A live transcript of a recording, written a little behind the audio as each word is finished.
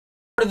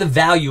Part of the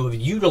value of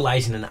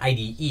utilizing an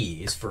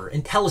IDE is for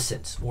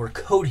intellisense or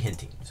code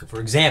hinting. So for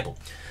example,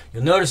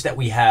 you'll notice that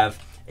we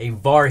have a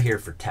var here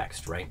for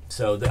text, right?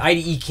 So the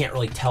IDE can't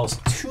really tell us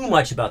too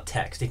much about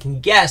text. It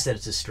can guess that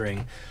it's a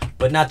string,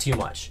 but not too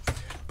much.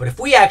 But if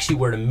we actually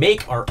were to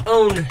make our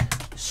own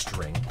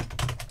string,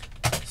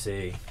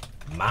 say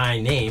my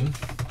name,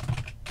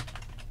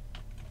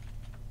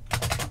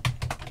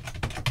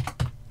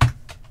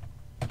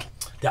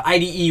 the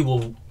IDE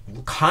will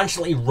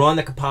constantly run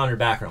the compiler in the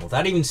background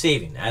without even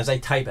saving. As I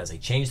type, as I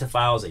change the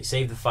file, as I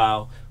save the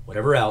file,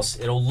 whatever else,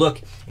 it'll look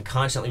and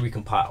constantly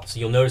recompile. So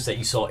you'll notice that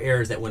you saw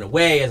errors that went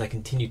away as I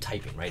continue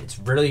typing, right? It's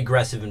really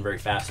aggressive and very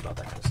fast about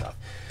that kind of stuff.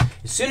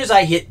 As soon as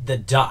I hit the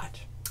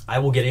dot, I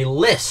will get a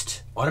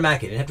list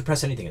automatically. I didn't have to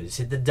press anything. I just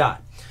hit the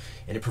dot.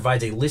 And it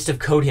provides a list of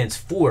code hints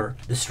for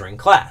the string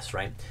class,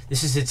 right?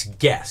 This is its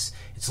guess.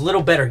 It's a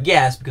little better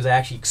guess because I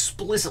actually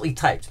explicitly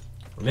typed.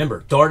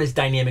 Remember, Dart is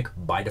dynamic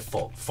by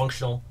default,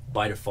 functional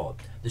by default.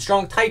 The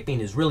strong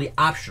typing is really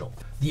optional.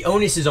 The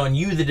onus is on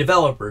you, the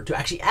developer, to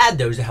actually add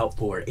those to help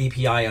for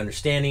API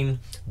understanding,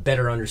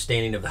 better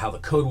understanding of how the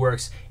code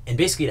works, and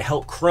basically to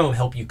help Chrome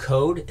help you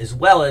code, as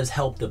well as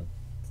help the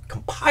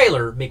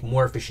compiler make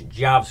more efficient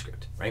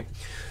JavaScript, right?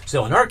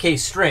 So in our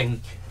case,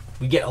 string,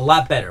 we get a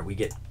lot better. We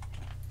get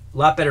a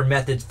lot better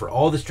methods for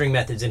all the string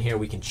methods in here.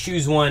 We can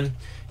choose one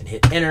and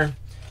hit enter,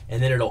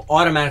 and then it'll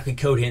automatically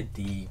code hint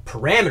the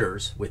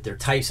parameters with their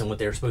types and what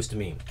they're supposed to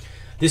mean.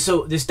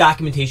 This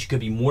documentation could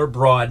be more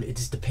broad. It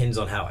just depends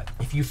on how it.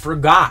 If you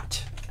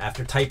forgot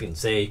after typing,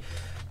 say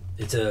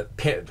it's a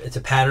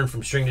pattern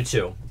from string to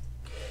 2.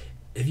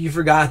 If you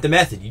forgot the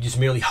method, you just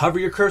merely hover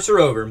your cursor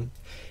over and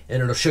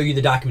it'll show you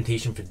the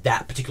documentation for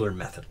that particular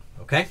method,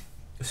 okay?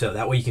 So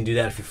that way you can do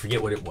that if you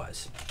forget what it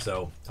was.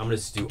 So I'm gonna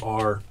just do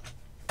R0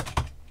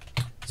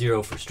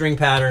 for string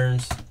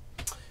patterns.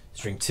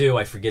 String 2,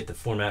 I forget the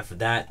format for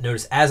that.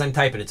 Notice as I'm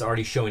typing, it's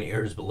already showing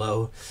errors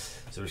below.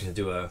 So we're just gonna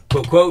do a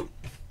quote, quote.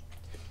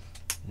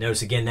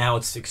 Notice again, now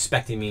it's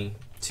expecting me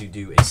to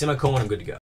do a semicolon. I'm good to go.